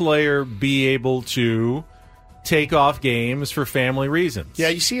every player be able to take off games for family reasons? Yeah,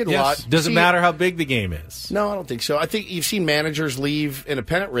 you see it a lot. Doesn't matter how big the game is. No, I don't think so. I think you've seen managers leave in a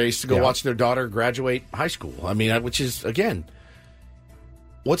pennant race to go watch their daughter graduate high school. I mean, which is, again,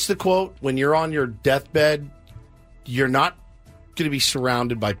 what's the quote? When you're on your deathbed, you're not going to be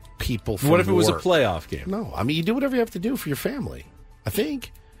surrounded by people from What if it was a work. playoff game? No, I mean, you do whatever you have to do for your family, I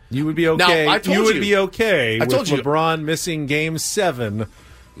think. You would be okay. Now, I told you would you. be okay I with told you. LeBron missing Game 7.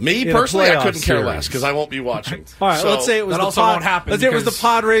 Me personally, I couldn't care less because I won't be watching. All right, let's say it was won't happen. Let's say it was the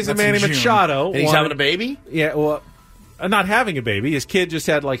Padres and Manny Machado. And he's having a baby? Yeah, well, not having a baby. His kid just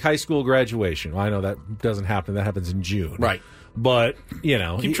had high school graduation. Well, I know that doesn't happen. That happens in June. Right. But,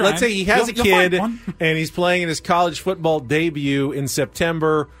 let's say he has a You'll kid find one. and he's playing in his college football debut in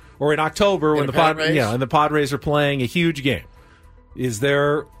September or in October when the Padres are playing a huge game. Is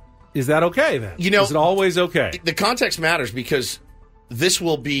that okay then? Is it always okay? The context matters because this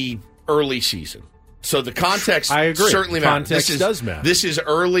will be early season. So the context I agree. certainly matters. Context does matter. This is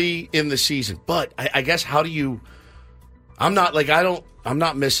early in the season. But I guess I'm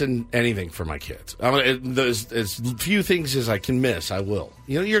not missing anything for my kids. There's as few things as I can miss, I will.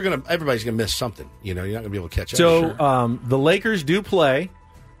 Everybody's gonna miss something. You're not gonna be able to catch up. So the Lakers do play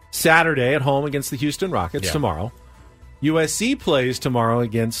Saturday at home against the Houston Rockets tomorrow. USC plays tomorrow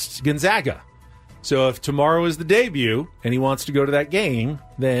against Gonzaga. So if tomorrow is the debut and he wants to go to that game,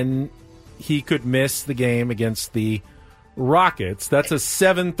 then he could miss the game against the Rockets. That's a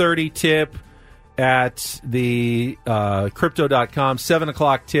 7:30 tip at the Crypto.com, 7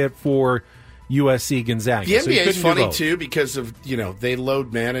 o'clock tip for USC Gonzaga. The NBA is funny, too, because of, they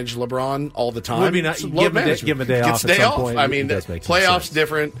load manage LeBron all the time. Would be not, give him a day off at some point. I mean, playoffs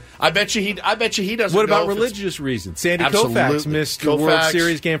different. I bet you he doesn't. What about religious reasons? Sandy Koufax missed the World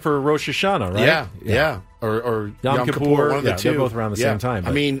Series game for Rosh Hashanah, right? Yeah. Or Yom Kippur. One of the two. They're both around the same time.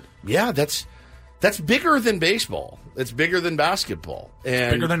 But. I mean, that's bigger than baseball. It's bigger than basketball. And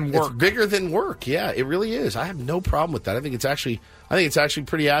it's bigger than work. It's bigger than work. Yeah, it really is. I have no problem with that. I think it's actually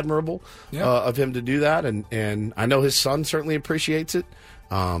pretty admirable of him to do that, and I know his son certainly appreciates it.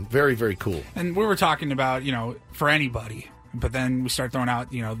 Very, very cool. And we were talking about, for anybody, but then we start throwing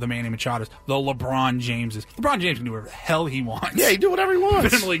out, the Manny Machado's, the LeBron Jameses. LeBron James can do whatever the hell he wants. Yeah, he do whatever he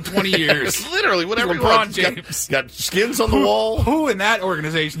wants. Been in the league 20 years. Literally, whatever LeBron he wants. James. Got skins on the wall. Who in that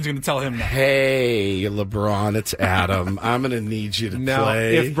organization is going to tell him that? Hey, LeBron, it's Adam. I'm going to need you to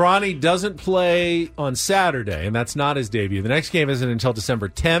play. If Bronny doesn't play on Saturday, and that's not his debut, the next game isn't until December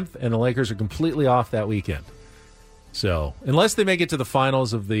 10th, and the Lakers are completely off that weekend. So, unless they make it to the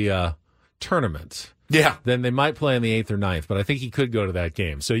finals of the tournament, then they might play on the 8th or 9th, but I think he could go to that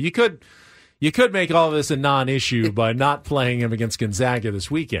game. So you could make all of this a non-issue by not playing him against Gonzaga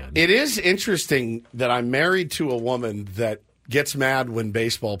this weekend. It is interesting that I'm married to a woman that gets mad when I'm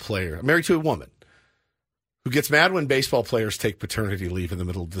married to a woman who gets mad when baseball players take paternity leave in the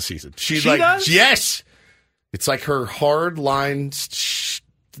middle of the season. She does? Yes. It's like her hard lines,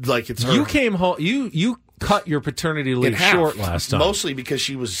 like it's her. You came home, you cut your paternity leave short last time. Mostly because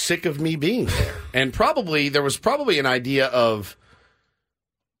she was sick of me being there. And there was probably an idea of,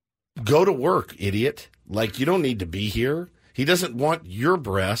 go to work, idiot. Like, you don't need to be here. He doesn't want your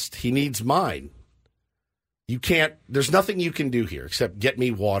breast. He needs mine. There's nothing you can do here except get me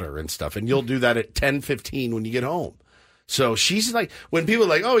water and stuff. And you'll do that at 10:15 when you get home. So she's like, when people are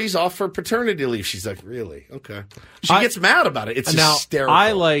like, oh, he's off for paternity leave, she's like, really? Okay. She gets mad about it. It's hysterical.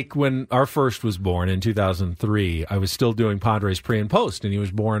 I like when our first was born in 2003, I was still doing Padres pre and post, and he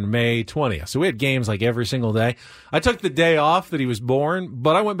was born May 20th. So we had games like every single day. I took the day off that he was born,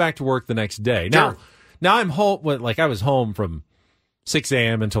 but I went back to work the next day. Now I'm home, I was home from 6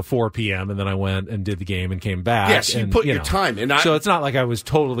 a.m. until 4 p.m., and then I went and did the game and came back. Yes, you put your time in. So it's not like I was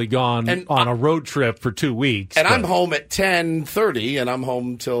totally gone on a road trip for 2 weeks. And I'm home at 10:30, and I'm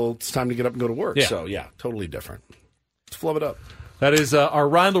home till it's time to get up and go to work. Yeah. So, totally different. Let's flub it up. That is our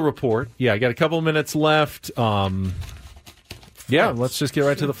Reindl Report. Yeah, I got a couple of minutes left. Let's just get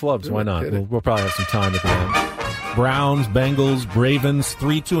right to the flubs. Why not? We'll probably have some time at the end. Browns, Bengals, Ravens,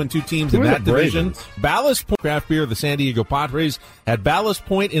 3-2 teams in that division. Ballast Point craft beer, the San Diego Padres, at Ballast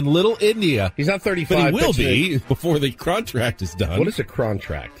Point in Little India. He's not 35. But he will be before the contract is done. What is a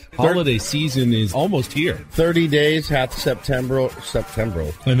contract? Holiday season is almost here. 30 days, half September.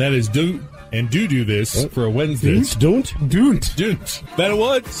 And that is do this for a Wednesday. Don't. Better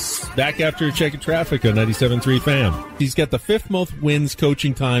Woods, back after checking traffic on 97.3 Fan. He's got the fifth most wins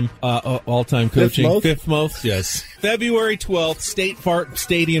coaching time, all-time coaching. Fifth most, yes. February 12th, State Farm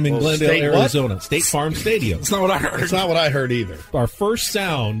Stadium in Glendale, Arizona. State Farm Stadium. That's not what I heard. That's not what I heard either. Our first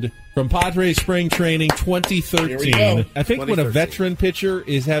sound from Padres Spring Training 2013. I think when a veteran pitcher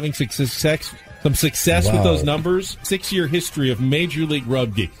is having some success with those numbers, 6-year history of Major League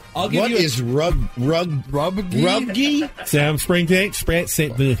Rugby. What is rugby? Sam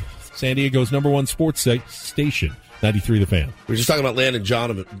San Diego's #1 sports station. 93 The Fan. We were just talking about Landon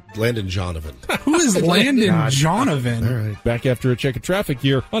Jonovan. Who is Landon Jonovan? All right. Back after a check of traffic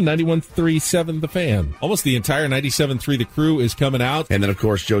here on 91.37 The Fan. Almost the entire 97.3 The Crew is coming out. And then, of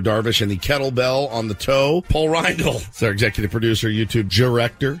course, Joe Darvish and the kettlebell on the toe. Paul Reindl. It's our executive producer, YouTube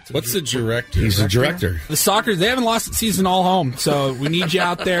director. What's the director? He's the director. The Sockers, they haven't lost a season all home, so we need you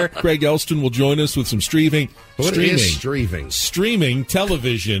out there. Craig Elston will join us with some streaming. What is streaming? Streaming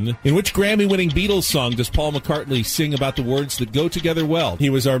television. In which Grammy-winning Beatles song does Paul McCartney sing about the words that go together well? He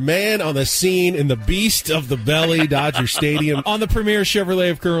was our man on the scene in the Beast of the Belly, Dodger Stadium, on the premier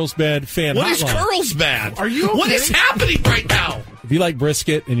Chevrolet of Carlsbad fan What hotline. is Carlsbad? Are you okay? What is happening right now? If you like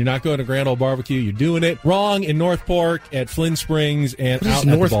brisket and you're not going to Grand Ole Barbecue, you're doing it wrong in North Park, at Flynn Springs, and out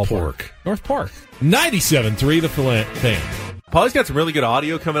at the ballpark. North Park. 97.3 The Fan. Paulie's got some really good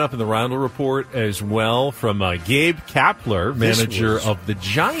audio coming up in the Reindl Report as well from Gabe Kapler, manager of the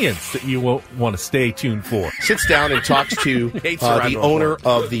Giants, that you won't want to stay tuned for. Sits down and talks to the owner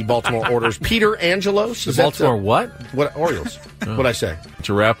of the Baltimore Orioles, Peter Angelos. The Baltimore what? Orioles. What'd I say?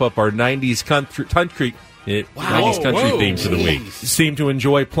 To wrap up our 90s country 90s country theme for the week. Seemed to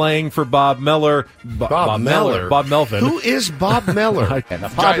enjoy playing for Bob Mellor. Bob Melvin. Who is Bob Mellor? And the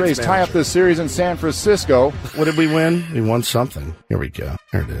Padres tie up this series in San Francisco. What did we win? We won something. Here we go.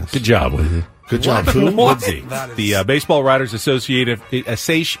 There it is. Good job, Woodsy. Good job. Who? Woodsy. The Baseball Writers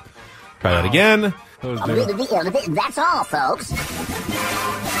Association. Try that again. That's all, folks.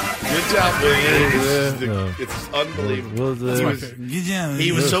 Good job, William. It's unbelievable.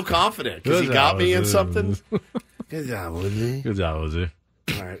 He was so confident because he got me in something. Good job, Woody. Good job, Woody.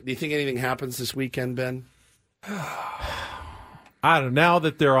 All right. Do you think anything happens this weekend, Ben? I don't know. Now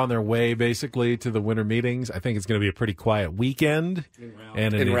that they're on their way, basically, to the winter meetings, I think it's going to be a pretty quiet weekend.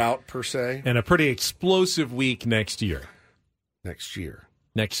 En route, per se. And a pretty explosive week next year. Next year.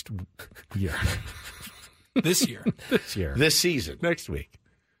 This year. This season. Next week.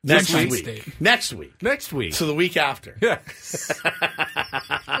 Next week. So the week after. Yes.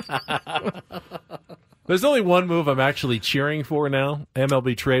 There's only one move I'm actually cheering for now.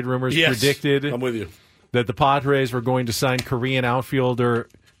 MLB Trade Rumors predicted I'm with you. that the Padres were going to sign Korean outfielder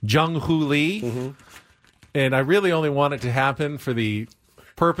Jung-Hoo Lee. Mm-hmm. And I really only want it to happen for the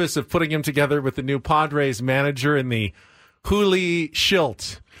purpose of putting him together with the new Padres manager in the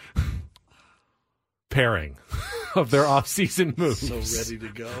Hooley-Schilt pairing of their off-season moves. So ready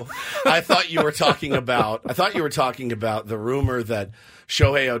to go. I thought you were talking about the rumor that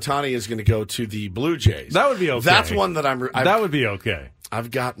Shohei Ohtani is going to go to the Blue Jays. That would be okay. That's one that that would be okay.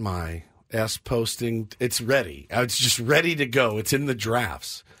 I've got my S posting. It's ready. It's just ready to go. It's in the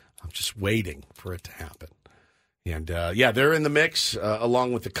drafts. I'm just waiting for it to happen. And they're in the mix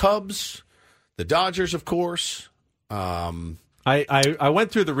along with the Cubs, the Dodgers, of course. I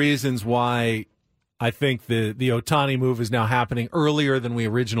went through the reasons why I think the Ohtani move is now happening earlier than we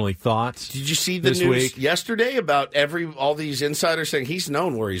originally thought. Did you see the news yesterday about all these insiders saying he's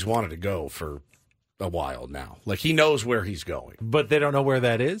known where he's wanted to go for a while now? Like, he knows where he's going. But they don't know where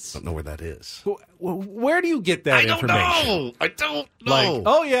that is? Don't know where that is. Where do you get that information? I don't know. Like,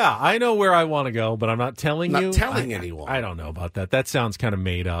 oh, yeah, I know where I want to go, but I'm not telling you? Not telling anyone. I don't know about that. That sounds kind of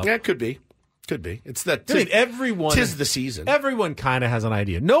made up. Yeah, it could be. Could be. It's that. Everyone. 'Tis the season. Everyone kind of has an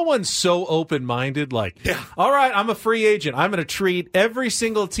idea. No one's so open-minded. Like, all right, I'm a free agent. I'm going to treat every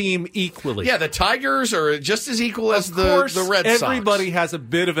single team equally. Yeah, the Tigers are just as equal as the Red Sox. Everybody has a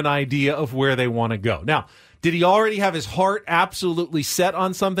bit of an idea of where they want to go. Now, did he already have his heart absolutely set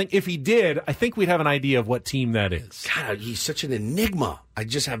on something? If he did, I think we'd have an idea of what team that is. God, he's such an enigma. I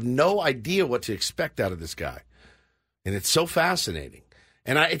just have no idea what to expect out of this guy, and it's so fascinating.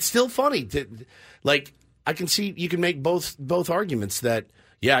 And it's still funny. I can see you can make both arguments that,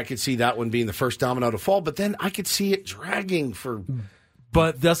 I could see that one being the first domino to fall, but then I could see it dragging for.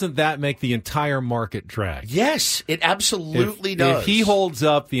 But doesn't that make the entire market drag? Yes, it absolutely does. If he holds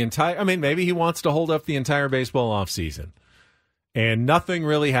up the entire, maybe he wants to hold up the entire baseball offseason, and nothing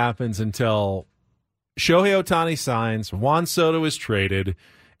really happens until Shohei Ohtani signs, Juan Soto is traded,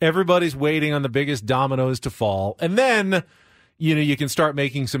 everybody's waiting on the biggest dominoes to fall, and then you can start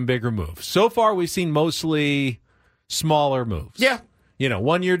making some bigger moves. So far, we've seen mostly smaller moves. Yeah.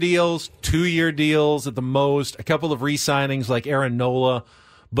 1-year deals, 2-year deals at the most, a couple of re-signings like Aaron Nola,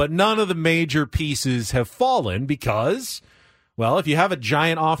 but none of the major pieces have fallen because, if you have a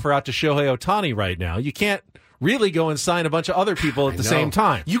giant offer out to Shohei Ohtani right now, you can't really go and sign a bunch of other people at the same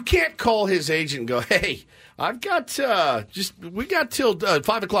time. You can't call his agent and go, hey, I've got we got till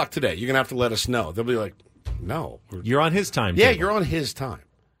 5 o'clock today. You're going to have to let us know. They'll be like, no. You're on his time. Yeah, you're on his time.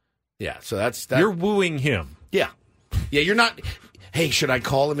 Yeah, so that's that. You're wooing him. Yeah. Yeah, you're not. Hey, should I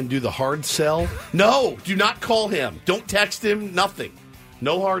call him and do the hard sell? No, do not call him. Don't text him, nothing.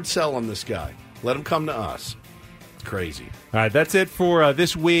 No hard sell on this guy. Let him come to us. It's crazy. All right, that's it for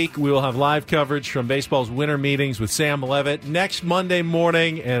this week. We will have live coverage from baseball's winter meetings with Sam Levitt next Monday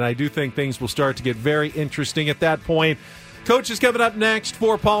morning, and I do think things will start to get very interesting at that point. Coach is coming up next.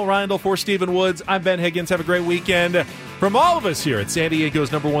 For Paul Reindl, for Stephen Woods, I'm Ben Higgins. Have a great weekend. From all of us here at San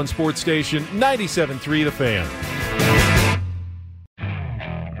Diego's #1 sports station, 97.3 The Fan.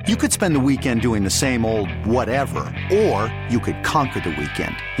 You could spend the weekend doing the same old whatever, or you could conquer the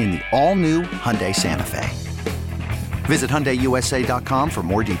weekend in the all-new Hyundai Santa Fe. Visit HyundaiUSA.com for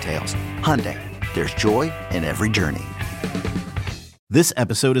more details. Hyundai, there's joy in every journey. This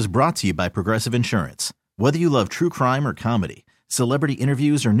episode is brought to you by Progressive Insurance. Whether you love true crime or comedy, celebrity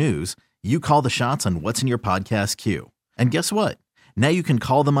interviews or news, you call the shots on what's in your podcast queue. And guess what? Now you can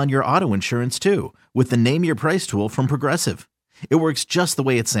call them on your auto insurance too with the Name Your Price tool from Progressive. It works just the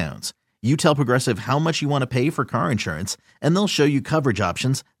way it sounds. You tell Progressive how much you want to pay for car insurance, and they'll show you coverage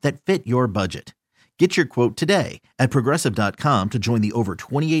options that fit your budget. Get your quote today at Progressive.com to join the over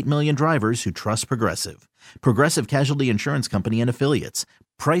 28 million drivers who trust Progressive. Progressive Casualty Insurance Company and Affiliates.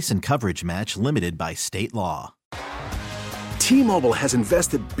 Price and coverage match limited by state law. T-Mobile has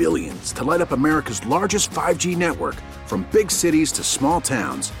invested billions to light up America's largest 5G network, from big cities to small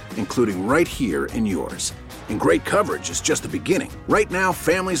towns, including right here in yours. And great coverage is just the beginning. Right now,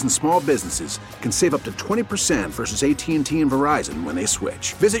 families and small businesses can save up to 20% versus AT&T and Verizon when they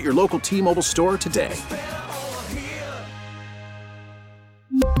switch. Visit your local T-Mobile store today.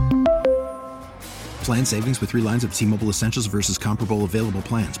 Plan savings with 3 lines of T-Mobile Essentials versus comparable available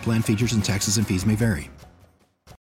plans. Plan features and taxes and fees may vary.